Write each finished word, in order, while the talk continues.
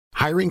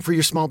Hiring for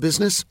your small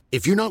business?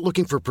 If you're not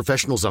looking for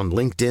professionals on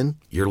LinkedIn,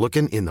 you're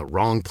looking in the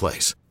wrong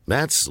place.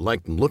 That's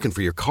like looking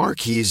for your car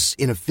keys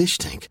in a fish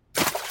tank.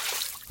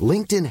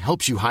 LinkedIn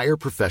helps you hire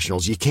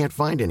professionals you can't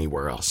find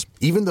anywhere else,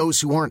 even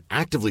those who aren't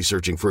actively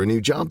searching for a new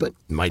job but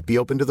might be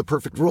open to the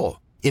perfect role.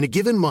 In a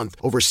given month,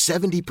 over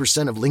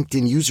 70% of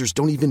LinkedIn users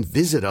don't even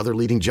visit other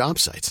leading job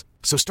sites.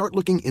 So start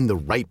looking in the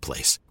right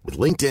place. With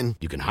LinkedIn,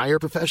 you can hire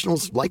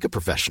professionals like a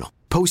professional.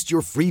 Post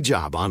your free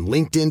job on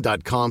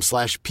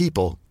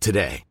linkedin.com/people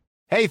today.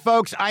 Hey,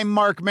 folks, I'm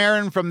Mark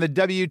Maron from the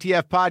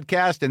WTF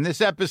Podcast, and this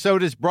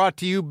episode is brought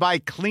to you by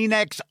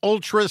Kleenex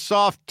Ultra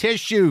Soft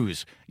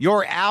Tissues,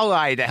 your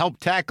ally to help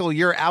tackle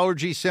your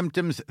allergy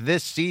symptoms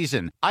this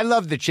season. I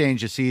love the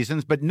change of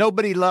seasons, but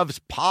nobody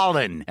loves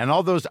pollen and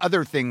all those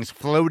other things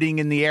floating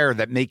in the air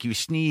that make you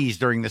sneeze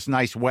during this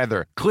nice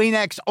weather.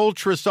 Kleenex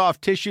Ultra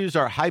Soft Tissues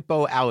are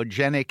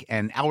hypoallergenic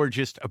and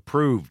allergist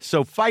approved,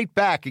 so fight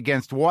back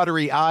against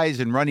watery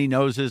eyes and runny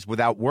noses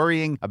without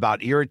worrying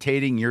about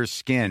irritating your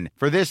skin.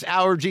 For this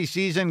allergy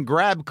season,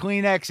 grab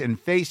Kleenex and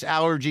face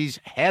allergies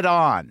head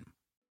on.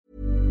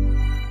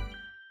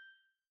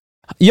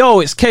 Yo,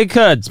 it's K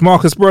Kurds,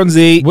 Marcus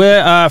Bronzy.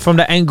 We're from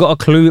the Ain't Got a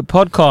Clue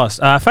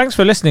podcast. Thanks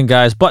for listening,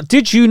 guys. But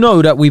did you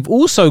know that we've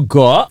also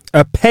got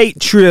a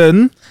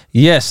Patreon?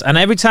 Yes, and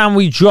every time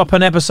we drop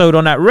an episode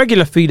on that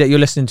regular feed that you're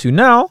listening to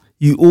now,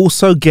 you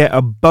also get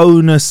a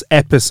bonus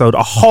episode,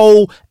 a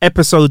whole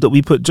episode that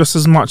we put just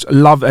as much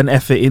love and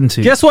effort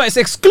into. Guess what? It's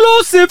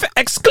exclusive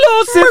in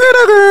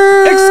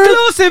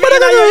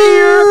your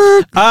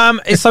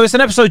ear. So it's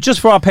an episode just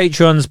for our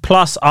patrons.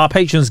 Plus, our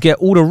patrons get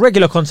all the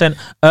regular content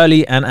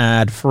early and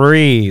ad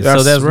free.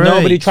 So there's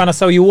nobody trying to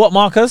sell you what,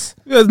 Marcus?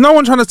 There's no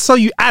one trying to sell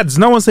you ads.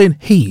 No one saying,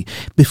 "Hey,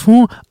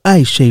 before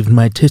I shaved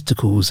my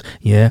testicles,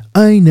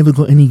 I never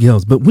got any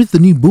girls, but with the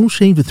new Bull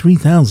Shaver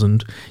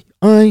 3000."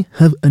 I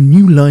have a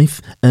new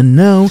life, and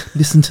now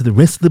listen to the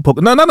rest of the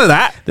podcast. No, none of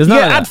that. There's none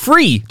of that. Ad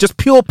free, just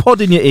pure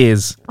pod in your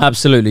ears.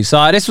 Absolutely.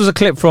 So this was a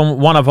clip from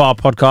one of our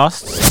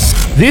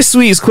podcasts. This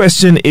week's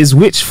question is: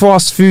 which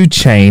fast food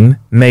chain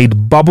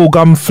made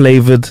bubblegum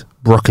flavored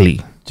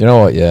broccoli? Do you know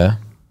what? Yeah,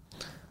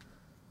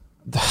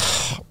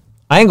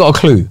 I ain't got a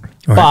clue,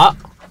 but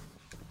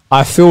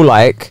I feel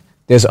like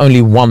there's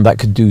only one that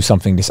could do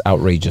something this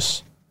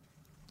outrageous.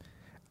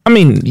 I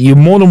mean, you're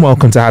more than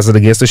welcome to hazard a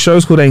guess. The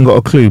show's called Ain't Got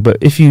a Clue, but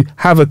if you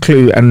have a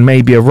clue and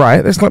maybe are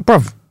right, it's like,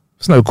 bruv,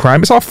 it's no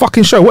crime. It's our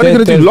fucking show. What are you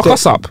going to do? Lock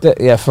us up?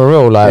 Yeah, for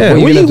real. Like, what are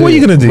you going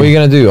to do? What are you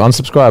going to do?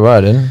 Unsubscribe, right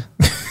then?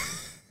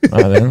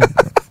 Right then.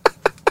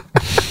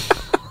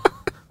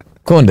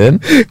 Go on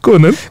then. Go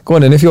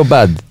on then, if you're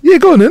bad. Yeah,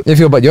 go on then. If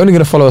you're bad, you're only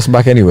going to follow us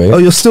back anyway. Oh,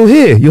 you're still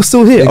here.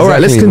 Exactly. All right,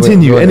 let's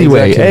continue.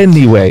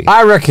 Anyway.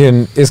 I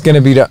reckon it's going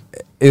to be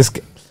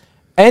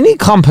any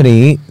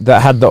company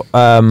that had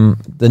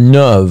the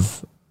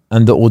nerve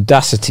and the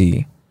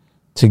audacity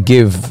to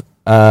give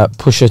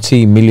Pusha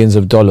T millions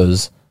of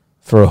dollars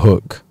for a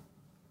hook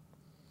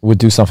would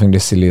do something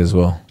this silly as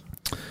well.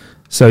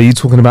 So you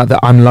talking about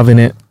that I'm loving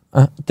it?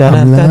 I'm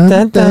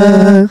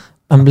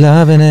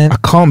loving it. I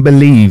can't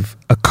believe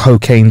a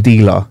cocaine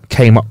dealer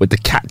came up with the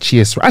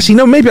catchiest. Actually,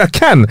 no, maybe I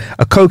can.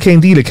 A cocaine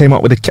dealer came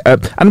up with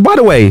and by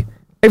the way,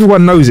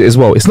 everyone knows it as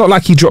well. It's not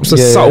like he drops a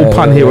subtle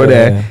pun here or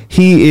there. Yeah.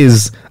 He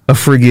is a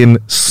friggin'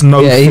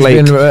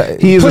 snowflake.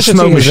 He is a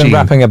snow machine. He's been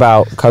rapping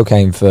about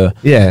cocaine for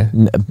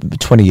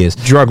 20 years.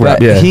 Drug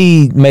rap,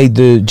 He made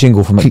the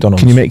jingle for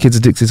McDonald's. Can you make kids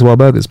addicted to our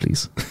burgers,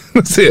 please?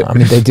 That's it. I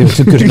mean, they do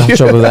a good enough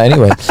job of that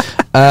anyway.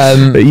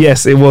 But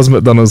yes, it was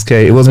McDonald's,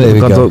 K. It was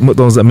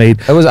McDonald's that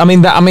made. It was. I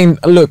mean,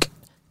 look,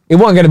 it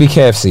wasn't going to be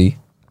KFC.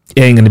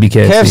 It ain't going to be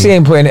KFC. KFC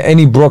ain't putting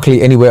any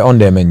broccoli anywhere on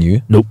their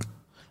menu. Nope.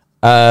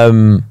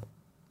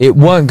 It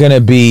weren't going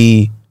to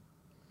be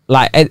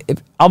like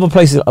other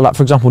places, like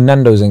for example,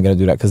 Nando's ain't going to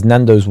do that because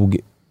Nando's will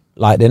get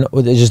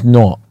they're just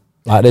not.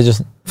 Like they're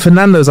just for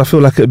Nando's, I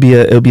feel like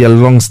it'll be a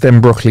long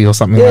stem broccoli or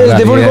something like that.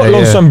 They've already got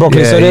long stem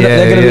broccoli, so they're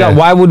going to be like,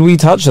 why would we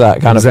touch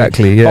that kind of thing?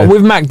 Exactly, yeah. But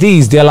with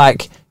MacD's, they're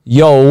like,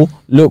 yo,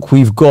 look,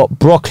 we've got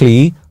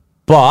broccoli,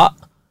 but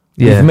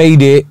we've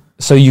made it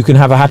so you can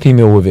have a Happy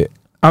Meal with it.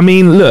 I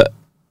mean, look,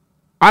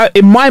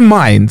 in my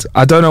mind,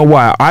 I don't know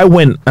why, I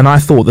went and I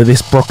thought that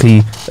this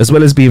broccoli, as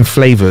well as being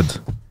flavoured,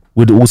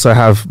 would also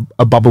have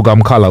a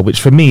bubblegum colour, which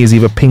for me is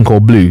either pink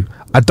or blue.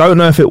 I don't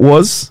know if it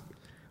was,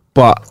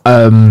 but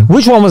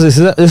which one was this?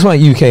 This one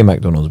at UK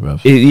McDonald's,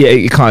 bruv.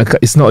 It can't.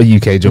 It's not a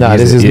UK job. No,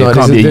 this is not.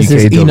 This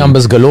is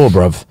E-numbers galore,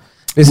 bruv.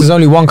 This is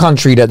only one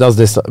country that does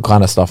this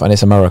kind of stuff, and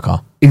it's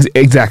America.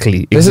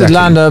 Exactly. This is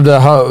land of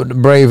the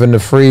brave and the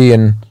free,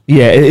 and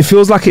it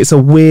feels like it's a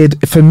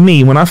weird. For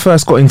me, when I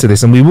first got into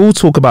this, and we will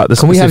talk about this.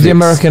 Can we have the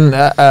American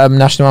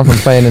national anthem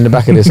playing in the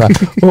back of this? Like,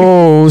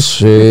 oh,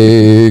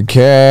 say,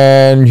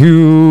 can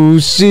you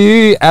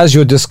see? As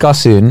you're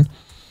discussing,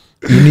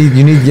 you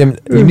need an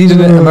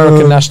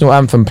American national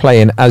anthem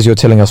playing as you're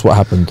telling us what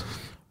happened,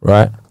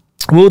 right?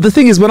 Well, the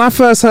thing is, when I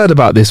first heard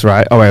about this,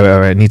 right? Oh, wait,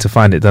 I need to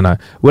find it, don't I?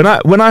 When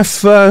I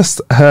first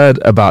heard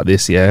about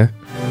this, a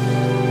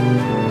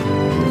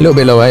little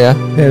bit lower,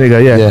 there we go,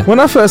 yeah. When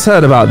I first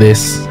heard about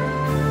this,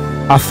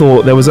 I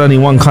thought there was only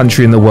one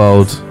country in the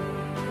world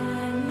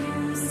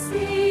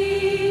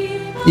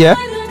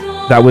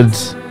that would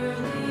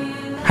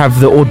have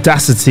the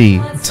audacity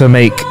to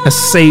make a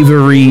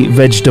savoury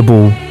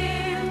vegetable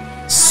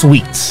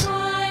sweet.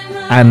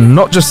 And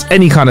not just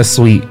any kind of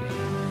sweet.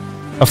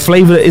 A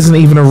flavour that isn't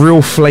even a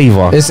real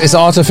flavour. It's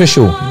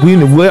artificial.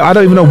 I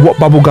don't even know what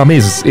bubblegum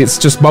is. It's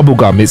just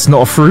bubblegum. It's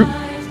not a fruit.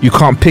 You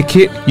can't pick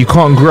it. You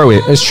can't grow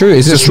it. It's true.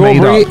 Is it just made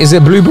strawberry? up. Is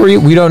it blueberry?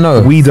 We don't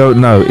know. We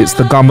don't know. It's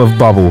the gum of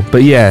bubble.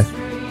 But yeah.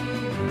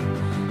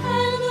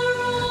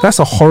 That's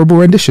a horrible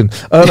rendition.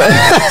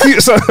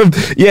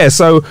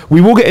 So we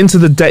will get into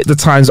the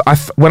times.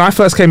 When I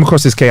first came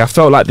across this, I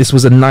felt like this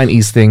was a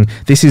 90s thing.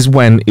 This is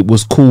when it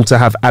was cool to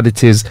have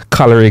additives,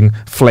 colouring,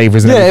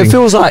 flavours and everything.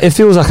 It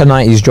feels like a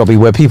 90s jobby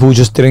where people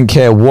just didn't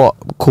care what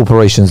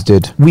corporations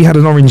did. We had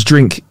an orange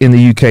drink in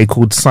the UK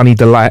called Sunny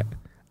Delight,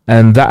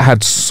 and that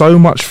had so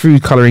much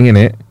food colouring in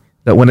it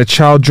that when a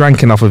child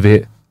drank enough of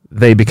it,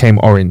 they became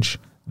orange.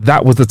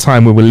 That was the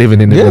time we were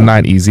living in the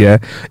 90s, yeah?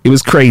 It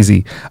was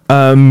crazy.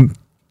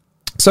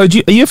 So are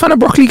you a fan of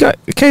Broccoli,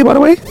 Kay, by the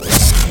way?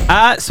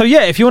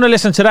 If you want to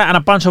listen to that and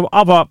a bunch of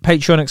other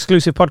Patreon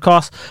exclusive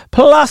podcasts,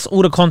 plus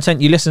all the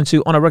content you listen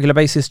to on a regular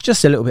basis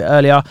just a little bit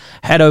earlier,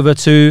 head over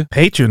to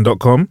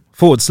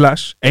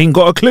patreon.com/ain't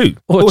got a clue.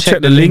 Or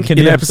check the link in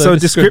the episode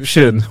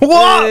description.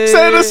 What? Hey.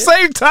 Say it at the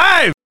same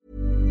time.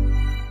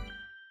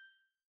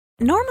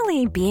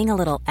 Normally, being a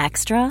little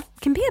extra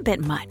can be a bit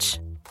much.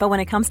 But when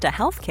it comes to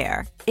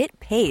healthcare, it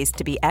pays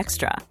to be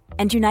extra.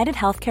 And United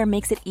Healthcare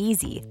makes it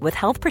easy with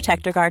Health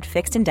Protector Guard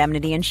fixed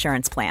indemnity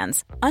insurance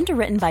plans.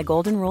 Underwritten by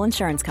Golden Rule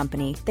Insurance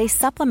Company, they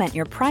supplement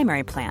your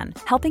primary plan,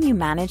 helping you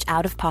manage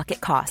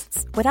out-of-pocket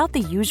costs without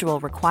the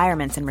usual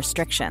requirements and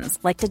restrictions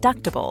like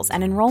deductibles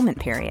and enrollment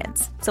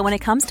periods. So when it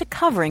comes to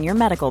covering your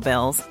medical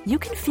bills, you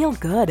can feel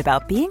good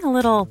about being a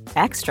little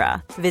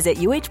extra. Visit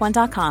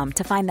uh1.com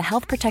to find the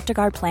Health Protector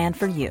Guard plan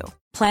for you.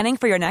 Planning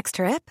for your next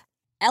trip?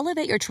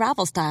 Elevate your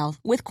travel style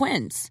with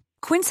Quince.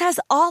 Quince has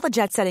all the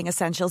jet-setting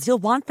essentials you'll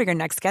want for your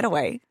next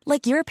getaway,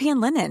 like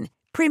European linen,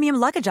 premium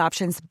luggage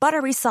options,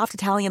 buttery soft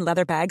Italian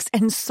leather bags,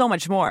 and so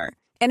much more.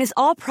 And is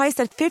all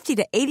priced at 50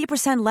 to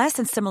 80% less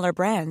than similar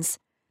brands.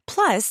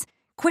 Plus,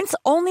 Quince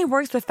only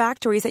works with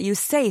factories that use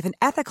safe and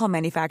ethical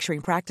manufacturing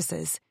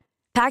practices.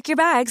 Pack your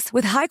bags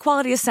with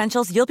high-quality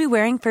essentials you'll be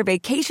wearing for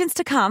vacations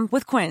to come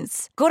with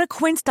Quince. Go to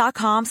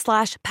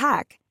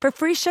quince.com/pack for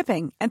free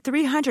shipping and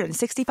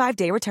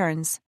 365-day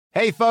returns.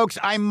 Hey folks,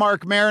 I'm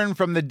Mark Maron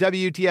from the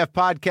WTF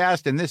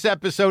Podcast, and this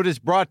episode is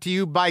brought to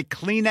you by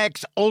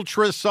Kleenex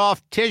Ultra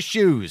Soft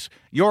Tissues,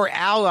 your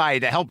ally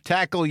to help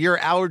tackle your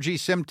allergy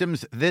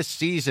symptoms this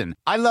season.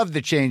 I love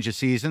the change of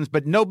seasons,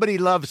 but nobody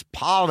loves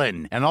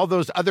pollen and all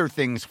those other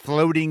things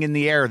floating in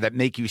the air that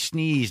make you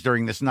sneeze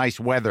during this nice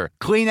weather.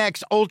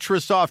 Kleenex Ultra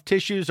Soft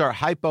Tissues are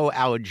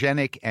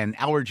hypoallergenic and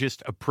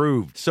allergist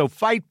approved, so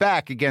fight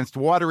back against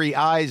watery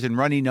eyes and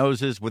runny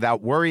noses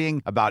without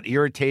worrying about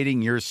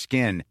irritating your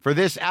skin. For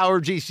this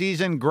allergy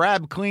season,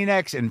 grab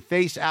Kleenex and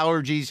face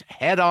allergies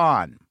head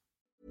on.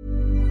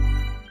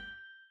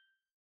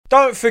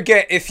 Don't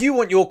forget, if you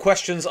want your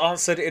questions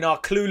answered in our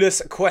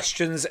Clueless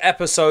Questions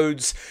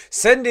episodes,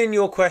 send in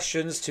your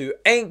questions to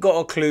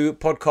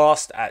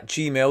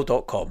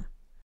ain'tgotacluepodcast@gmail.com.